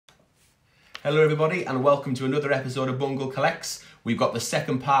Hello everybody and welcome to another episode of Bungle Collects. We've got the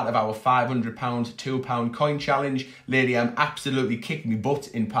second part of our £500 £2 coin challenge. Lady M absolutely kicked me butt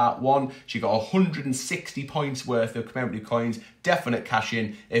in part one. She got 160 points worth of commemorative coins. Definite cash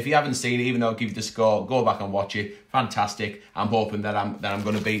in. If you haven't seen it, even though I'll give you the score, go back and watch it. Fantastic. I'm hoping that I'm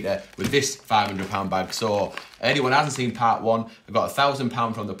going to beat her with this £500 bag. So anyone who hasn't seen part one, I got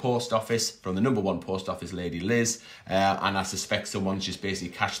 £1,000 from the post office, from the #1 post office lady Liz, and I suspect someone's just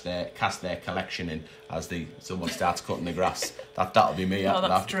basically cast their collection in as someone starts cutting the grass. That'll be me. Oh,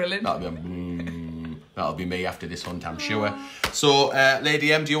 that's drilling. That'll be me after this hunt, I'm sure. So,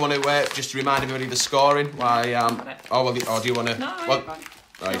 Lady M, do you want to just remind everybody the scoring? Why? Or do you want to? No,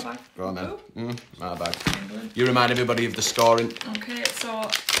 right, go on then. My bag. You remind everybody of the scoring. Okay, so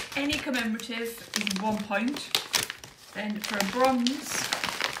any commemorative is 1 point. Then for a bronze,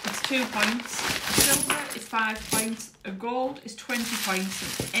 it's 2 points. A silver is 5 points. A gold is 20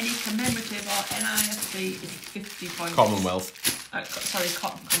 points. And any commemorative or NIFC is 50 points. Commonwealth.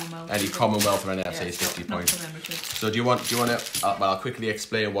 Commonwealth. Any Commonwealth or NIFC is 50 points. So do you want to? Well, I'll quickly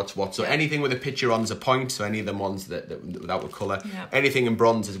explain what's what. So anything with a picture on is a point. So any of them ones that without a colour. Yeah. Anything in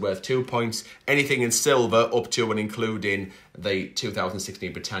bronze is worth 2 points. Anything in silver up to and including the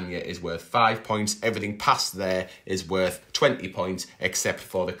 2016 Britannia is worth 5 points. Everything past there is worth 20 points, except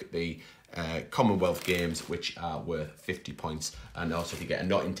for the Commonwealth games, which are worth 50 points. And also if you get a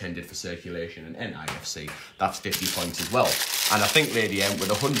not intended for circulation and NIFC, that's 50 points as well. And I think, Lady M, with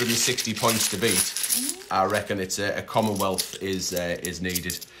 160 points to beat, I reckon it's a Commonwealth is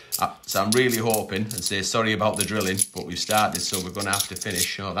needed. So I'm really hoping, and say sorry about the drilling, but we've started, so we're going to have to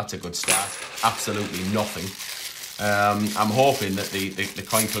finish. Oh, that's a good start. Absolutely nothing. I'm hoping that the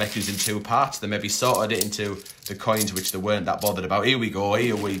coin collection is in 2 parts. They maybe sorted it into the coins which they weren't that bothered about. Here we go.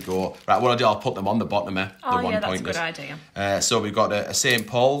 Right, what I'll do, I'll put them on the bottom there. Oh, the yeah, one that's pointers. a good idea. So we've got a St.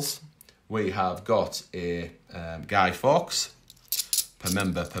 Paul's. We have got a Guy Fawkes.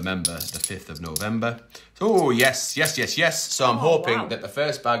 Remember, the 5th of November. Oh, yes. So I'm hoping that the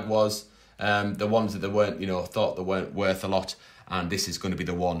first bag was the ones that they weren't, thought they weren't worth a lot. And this is going to be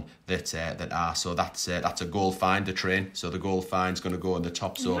the one that are. So that's a gold find, the train. So the gold find's going to go on the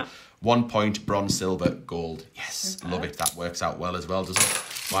top. So 1 point, bronze, silver, gold. Yes, okay. Love it. That works out well as well, doesn't it?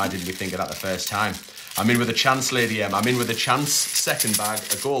 Why didn't we think of that the first time? I'm in with a chance, Lady M. I'm in with a chance. Second bag,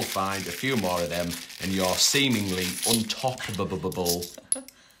 a gold find, a few more of them, and your seemingly untoppable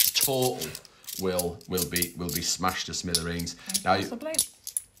total will be smashed to smithereens. Now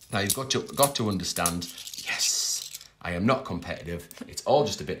you've got to understand. Yes. I am not competitive. It's all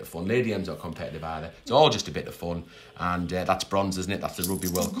just a bit of fun. Lady M's not competitive either. It's all just a bit of fun. And that's bronze, isn't it? That's the Rugby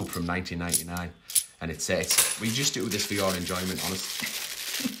World Cup from 1999. And it's we just do this for your enjoyment, honest.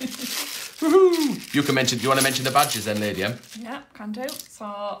 Woohoo! You want to mention the badges then, Lady M? Yeah, can do.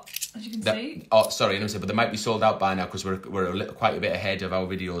 So, as you can see... Oh, sorry, but they might be sold out by now because we're quite a bit ahead of our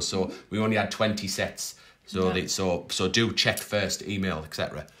videos. So we only had 20 sets. So so do check first, email,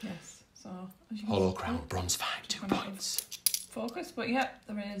 etc. Yes. So, Hollow Crown, bronze fine, 2 points. Focus, but yeah,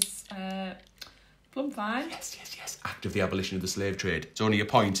 there is plum fine. Yes. Act of the abolition of the slave trade. It's only a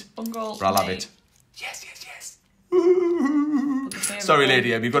point. Bungle. But I'll have it. Yes. Sorry,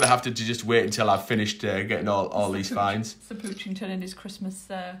 Lady M, you're going to have to just wait until I've finished getting all these fines. It's the Poochington in his Christmas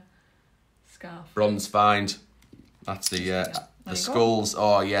scarf. Bronze find. That's the skulls.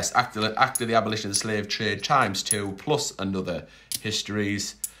 Oh, yes. Act of the abolition of the slave trade ×2 plus another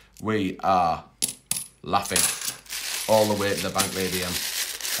histories. We are laughing all the way to the bank, Lady M.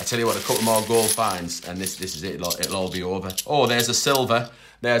 I tell you what, a couple more gold finds, and this is it. It'll all be over. Oh, there's a silver.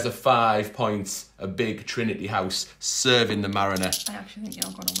 There's a 5 points. A big Trinity house serving the Mariner. I actually think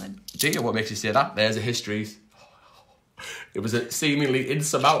you're going to win. Do you? What makes you say that? There's a histories. It was a seemingly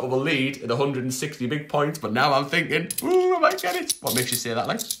insurmountable lead at 160 big points, but now I'm thinking, ooh, I might get it. What makes you say that,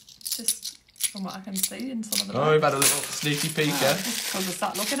 like? Just from what I can see in some of the bags. We've had a little sneaky peek, because I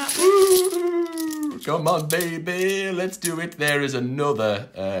sat looking at me. Ooh, come on, baby, let's do it. There is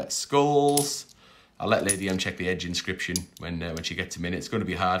another skulls. I'll let Lady M check the edge inscription when she gets a minute. It's going to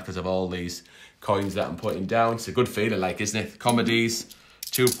be hard because of all these coins that I'm putting down. It's a good feeling, like, isn't it? Comedies,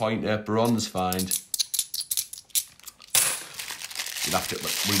 2-pointer, bronze find. You'll have to.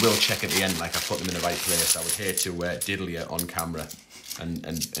 We will check at the end, like I put them in the right place. I would hate to diddle you on camera, and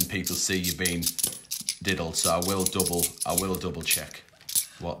people see you being diddled. So I will double check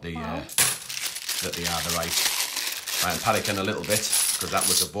what that they are the right. I'm panicking a little bit because that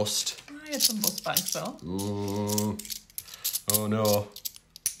was a bust. I had some bust bags though. Oh no.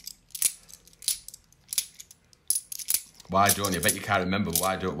 Why don't you? I bet you can't remember.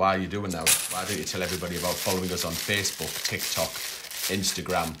 Why are you doing that? Why don't you tell everybody about following us on Facebook, TikTok,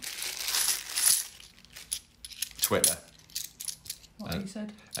 Instagram, Twitter. What he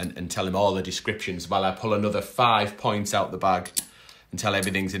said. And tell him all the descriptions while I pull another 5 points out the bag and tell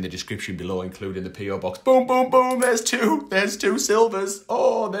everything's in the description below, including the PO box. Boom, boom, boom. There's two silvers.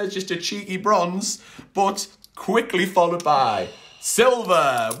 Oh, there's just a cheeky bronze, but quickly followed by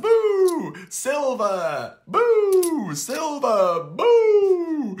silver. Boo! Silver. Boo! Silver.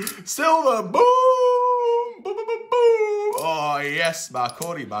 Boo! Silver. Boom! Boom, boom, boom, boom. Oh, yes.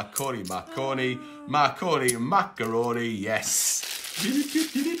 Macaroni. Yes.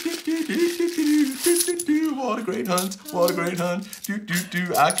 What a great hunt.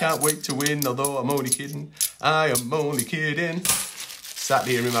 I can't wait to win, although I'm only kidding. I am only kidding. Sat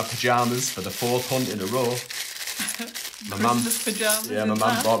here in my pyjamas for the 4th hunt in a row. My mum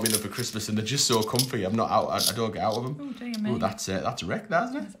bought me them for Christmas and they're just so comfy. I'm not out. I don't get out of them. Oh, dear me. Oh, that's a wreck, that,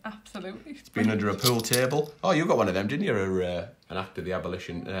 isn't it? That's absolutely. It's been under a pool table. Oh, you got one of them, didn't you? An Act of the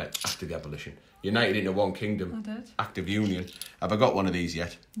Abolition. United into one kingdom. I did. Act of Union. Have I got one of these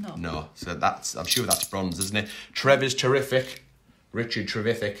yet? No. No. So I'm sure that's bronze, isn't it? Trevor's terrific. Richard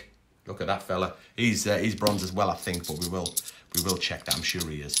Trevific. Look at that fella. He's bronze as well, I think, but we will check that. I'm sure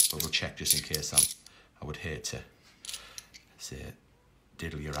he is, but we'll check just in case. I would hate to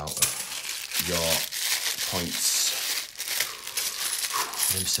diddle you out of your points.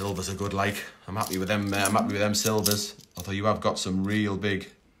 Them silvers are good, like. I'm happy with them. I'm happy with them silvers. Although you have got some real big.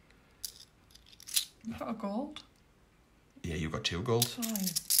 You've got a gold. Yeah, you've got 2 golds. Oh.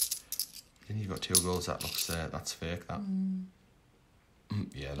 Then you've got 2 golds. That looks that's fake. That.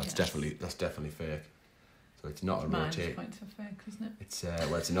 Yeah, that's definitely fake. So it's not a rotate. Points are fake, isn't it? It's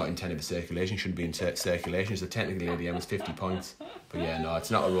it's not intended for circulation. Shouldn't be in circulation. So technically, ADM is 50 points. But yeah, no, it's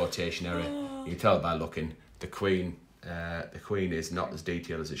not a rotation error. You can tell by looking. The Queen is not as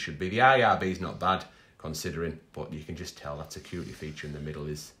detailed as it should be. The IRB is not bad considering, but you can just tell that security feature in the middle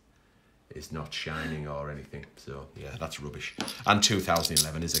is not shining or anything. So yeah, that's rubbish. And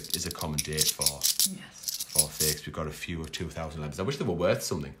 2011 is a common date for fakes. We've got a few of 2011s. I wish they were worth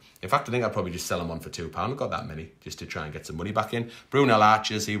something. In fact, I think I'd probably just sell them on for £2. I've got that many just to try and get some money back in. Brunel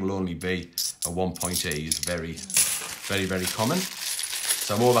Archers, he will only be a 1.8. He's very, very, very common.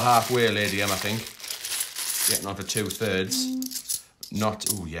 So I'm over halfway, Lady M, I think. Getting on for 2/3. Not,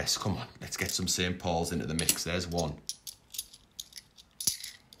 oh yes, come on. Let's get some St. Paul's into the mix. There's one.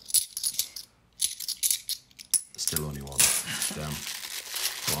 Still only one. Damn.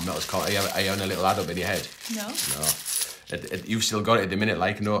 Well, I'm not as caught. Are you having a little add up in your head? No. No. You've still got it at the minute,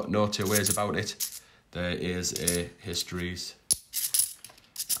 like, no 2 ways about it. There is a histories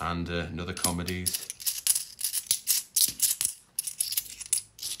and another comedies.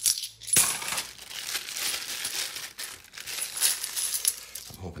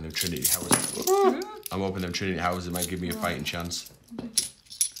 I'm hoping them Trinity houses might give me a fighting chance.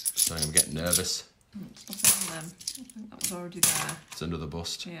 Sorry, I'm getting nervous. It's nothing on them. I think that was already there. It's another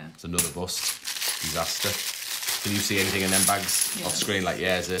bust. Yeah. It's another bust. Disaster. Can you see anything in them bags off screen? Like,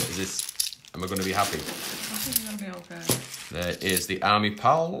 yeah, is this? Am I going to be happy? I think we're going to be okay. There is the Army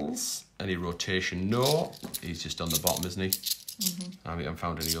Pals. Any rotation? No. He's just on the bottom, isn't he? I haven't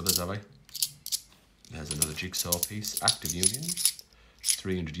found any others, have I? There's another jigsaw piece. Active Union.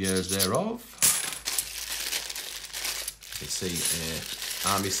 300 years thereof. You can see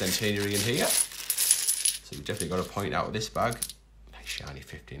Army Centenary in here. So we've definitely got a point out of this bag. Nice shiny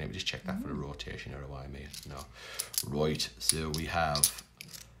 15. Let me just check that for a rotation or a Y, mate. No. Right, so we have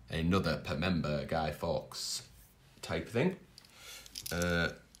another per member Guy Fawkes type thing.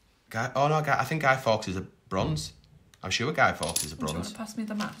 I think Guy Fawkes is a bronze. I'm sure Guy Fawkes is a bronze. Do you want to pass me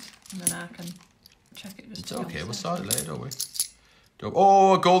the mat and then I can check it? It's okay, we'll start it later, don't we?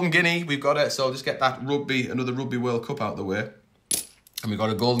 Oh, Golden Guinea, we've got it. So I'll just get that another Rugby World Cup out of the way. And we've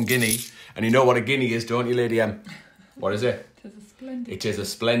got a Golden Guinea. And you know what a guinea is, don't you, Lady M? What is it? It is a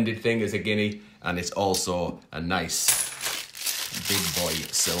splendid thing as a guinea. And it's also a nice big boy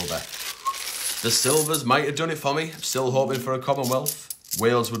silver. The silvers might have done it for me. I'm still hoping for a Commonwealth.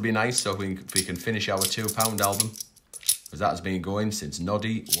 Wales would be nice, so if we can finish our £2 album. Because that has been going since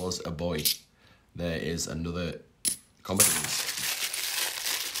Noddy was a boy. There is another comedies.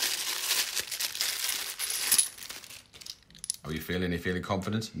 How are you feeling? Are you feeling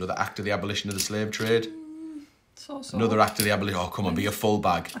confident? Another act of the abolition of the slave trade? So. Another act of the abolition. Oh, come on, be a full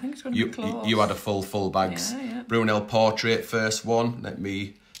bag. I think it's going to be close. You had a full bags. Yeah. Brunel Portrait, first one. Let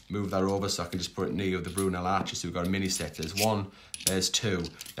me move that over so I can just put it near the Brunel Arches. So we've got a mini set. There's 1, there's 2.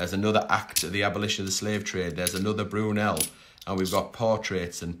 There's another act of the abolition of the slave trade. There's another Brunel. And we've got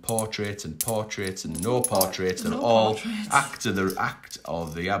portraits and portraits and portraits and no portraits. They're all act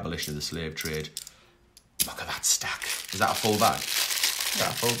of the abolition of the slave trade. Look at that stack. Is that a full bag? Is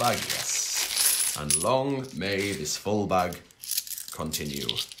that a full bag? Yes. And long may this full bag continue.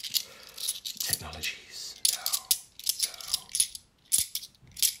 Technologies.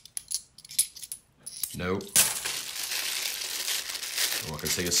 No. Oh, I can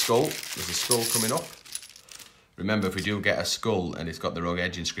see a skull. There's a skull coming up. Remember, if we do get a skull and it's got the wrong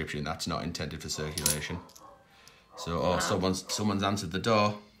edge inscription, that's not intended for circulation. So, oh, someone's answered the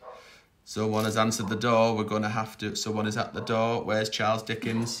door. Someone has answered the door. We're going to have to... Someone is at the door. Where's Charles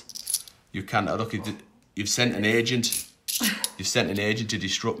Dickens? You can't... Look, you've sent an agent. You've sent an agent to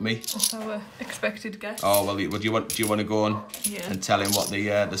disrupt me. That's our expected guess. Oh, well, do you want to go on and tell him what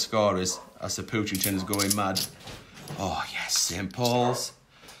the score is? As the Poochington's going mad. Oh, yes, St. Paul's.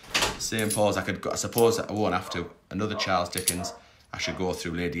 St. Paul's. I suppose I won't have to. Another Charles Dickens. I should go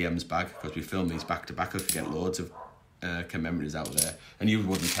through Lady M's bag because we film these back to back. I could get loads of commemoratives out there. And you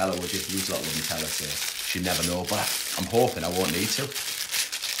wouldn't tell her, would you? You lot wouldn't tell her, so she'd never know. But I'm hoping I won't need to.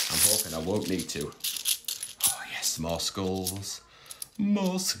 I'm hoping I won't need to. Oh, yes, more skulls.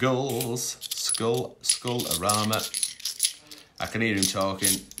 More skulls. Skull-arama. I can hear him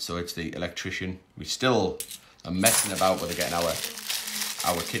talking, so it's the electrician. We still are messing about with getting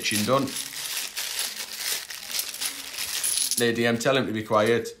our kitchen done. Lady M, tell him to be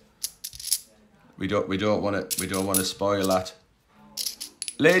quiet. We don't want to spoil that.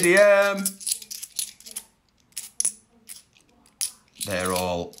 Lady M. They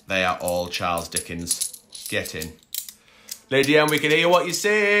are all Charles Dickens. Get in. Lady M, we can hear what you're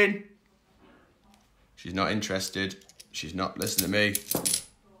saying. She's not interested. She's not listening to me.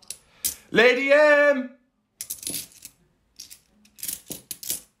 Lady M.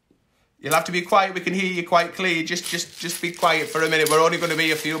 You'll have to be quiet. We can hear you quite clear. Just be quiet for a minute. We're only going to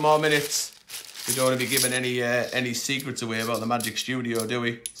be a few more minutes. We don't want to be giving any secrets away about the Magic Studio, do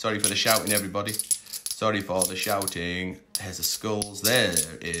we? Sorry for the shouting, everybody. Sorry for the shouting. There's the skulls. There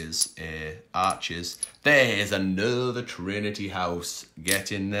is arches. There's another Trinity house.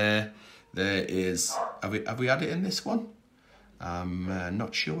 Get in there. There is... Have we had it in this one? I'm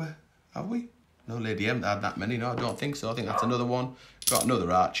not sure. Have we? No, Lady M had that many. No, I don't think so. I think that's another one. Got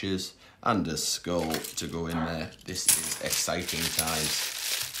another arches and a skull to go in there. This is exciting times.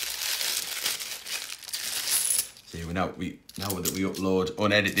 See, now that we upload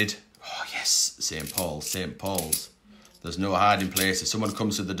unedited. Oh yes, St. Paul's. There's no hiding place. If someone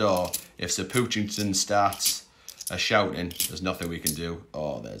comes to the door, if Sir Poochington starts shouting, there's nothing we can do.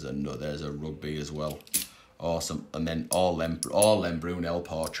 Oh, there's a rugby as well. Awesome. And then all them Brunel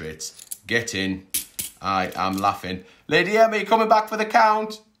portraits. Get in. I am laughing. Lady M, are you coming back for the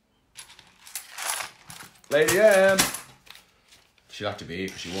count? Lady M. She'll have to be here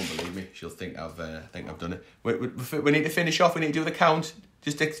because she won't believe me. She'll think I've done it. We need to finish off. We need to do the count.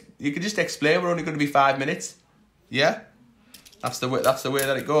 You can just explain. We're only going to be 5 minutes. Yeah. That's the way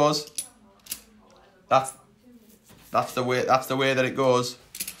that it goes. That's the way that it goes.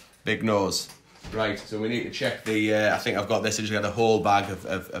 Big nose. Right, so we need to check the... I think I've got this. I just got a whole bag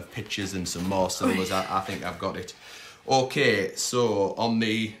of pictures and some more silvers. I think I've got it. Okay, so on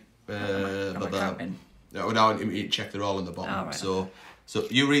the... No, you need to check they're all on the bottom. Oh, right, so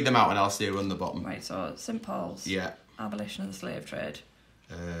you read them out and I'll say on the bottom. Right, so St. Paul's. Yeah. Abolition of the slave trade.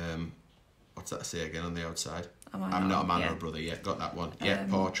 What's that say again on the outside? I'm not a man or a brother yet. Got that one. Yeah,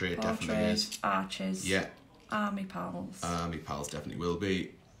 portrait definitely is. Arches. Yeah. Army pals. Army pals definitely will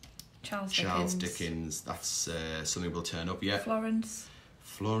be. Charles Dickens. That's something will turn up. Yeah. Florence.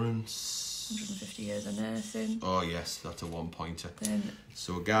 150 years of nursing. Oh yes, that's a 1-pointer.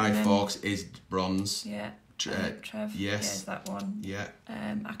 So Guy Fawkes is bronze. Yeah. Trev. Yes. Is that one. Yeah.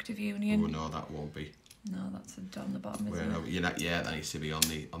 Active Union. Oh no, that won't be. No, that's on the bottom, isn't it? Yeah, that needs to be on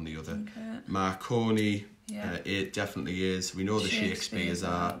the other. Okay. Marconi. Yeah. It definitely is. We know the Shakespeare's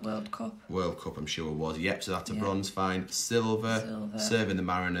are. World Cup, I'm sure it was. Yep, so that's a bronze, fine. Silver. Serving the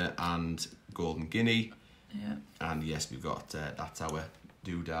Mariner and Golden Guinea. Yeah. And yes, we've got that's our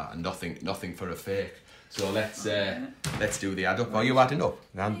doodah and nothing for a fake. So let's do the add up. Are you adding up?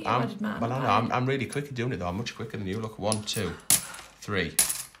 I'm really quick at doing it though. I'm much quicker than you. Look, 1, 2, 3,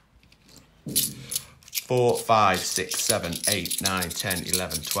 4, 5, 6, 7, 8, 9, 10,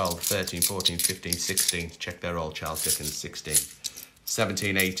 11, 12, 13, 14, 15, 16. Check they're all Charles Dickens. 16,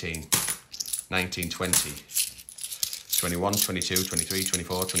 17, 18, 19, 20, 21, 22, 23,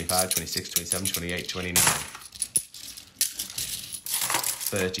 24, 25, 26, 27, 28, 29,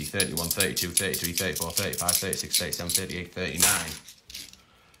 30, 31, 32, 33, 34, 35, 36, 37, 38, 39,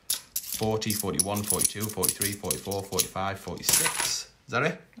 40, 41, 42, 43, 44, 45, 46. Is that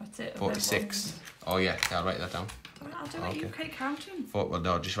it? That's it. 46. Oh yeah, I'll write that down. I'll do it. You keep counting. Well,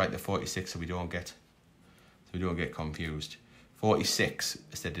 no, just write the 46 so we don't get confused. 46.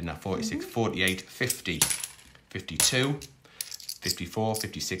 Instead, didn't I? 46, 48, 50, 52, 54,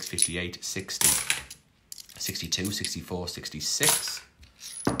 56, 58, 60, 62, 64, 66,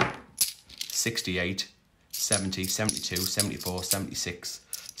 68, 70, 72, 74, 76,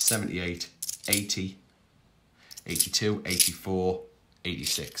 78, 80, 82, 84,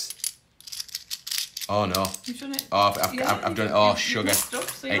 86. Oh no. You've done it. Oh, I've done it. Oh, sugar. Messed up,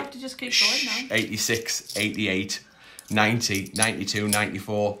 so you have to just keep going now. 86, 88, 90, 92,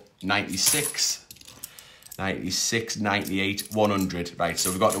 94, 96, 96, 98, 100. Right, so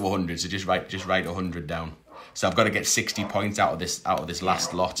we've got to 100. So just write 100 down. So I've got to get 60 points out of this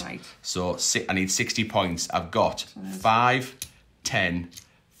last lot. Right. So I need 60 points. I've got 5, 10,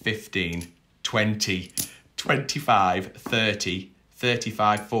 15, 20, 25, 30,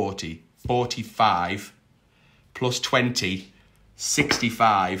 35, 40, 45, plus 20,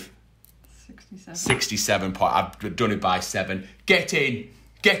 65, 67 points. I've done it by 7. Get in,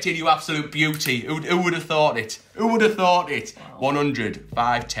 you absolute beauty. Who would have thought it? Who would have thought it? Wow. 100,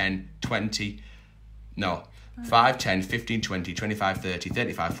 5, 10, 20, no, 5, 10, 15, 20, 25, 30,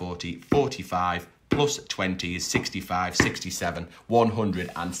 35, 40, 45, plus 20 is 65, 67,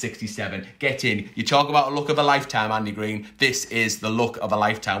 167. Get in. You talk about a look of a lifetime, Andy Green. This is the look of a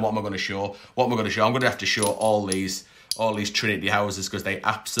lifetime. What am I going to show? I'm going to have to show all these Trinity houses because they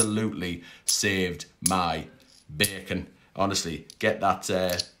absolutely saved my bacon. Honestly, get that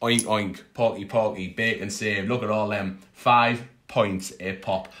oink oink, porky porky, bacon saved. Look at all them. 5 points a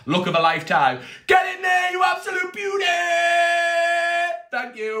pop. Look of a lifetime. Get in there, you absolute beauty!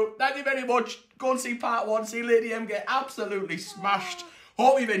 Thank you. Thank you very much. Go and see part 1. See Lady M get absolutely smashed.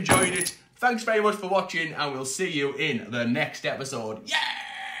 Hope you've enjoyed it. Thanks very much for watching, and we'll see you in the next episode. Yeah!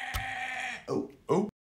 Oh, oh.